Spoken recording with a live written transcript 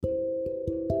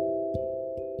Good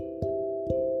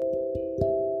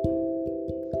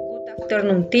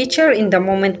afternoon, teacher. In the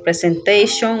moment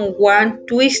presentation, one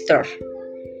twister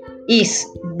is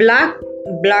black,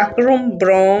 black room,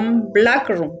 brown, black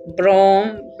room,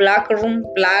 brown, black room,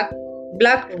 black,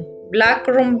 black room, black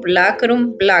room, black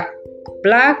room, black,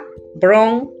 black,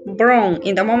 brown, brown.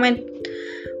 In the moment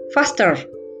faster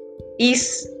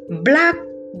is black,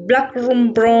 black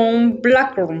room, brown,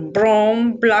 black room,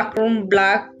 brown, black room,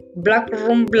 black, black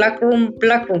room, black room,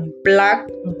 black room, black,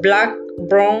 black,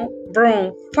 brown,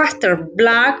 brown. Faster,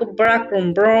 black, black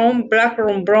room, brown, black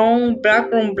room, brown,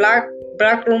 black room, black,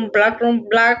 black room, black room,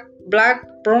 black, black,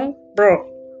 brown, brown.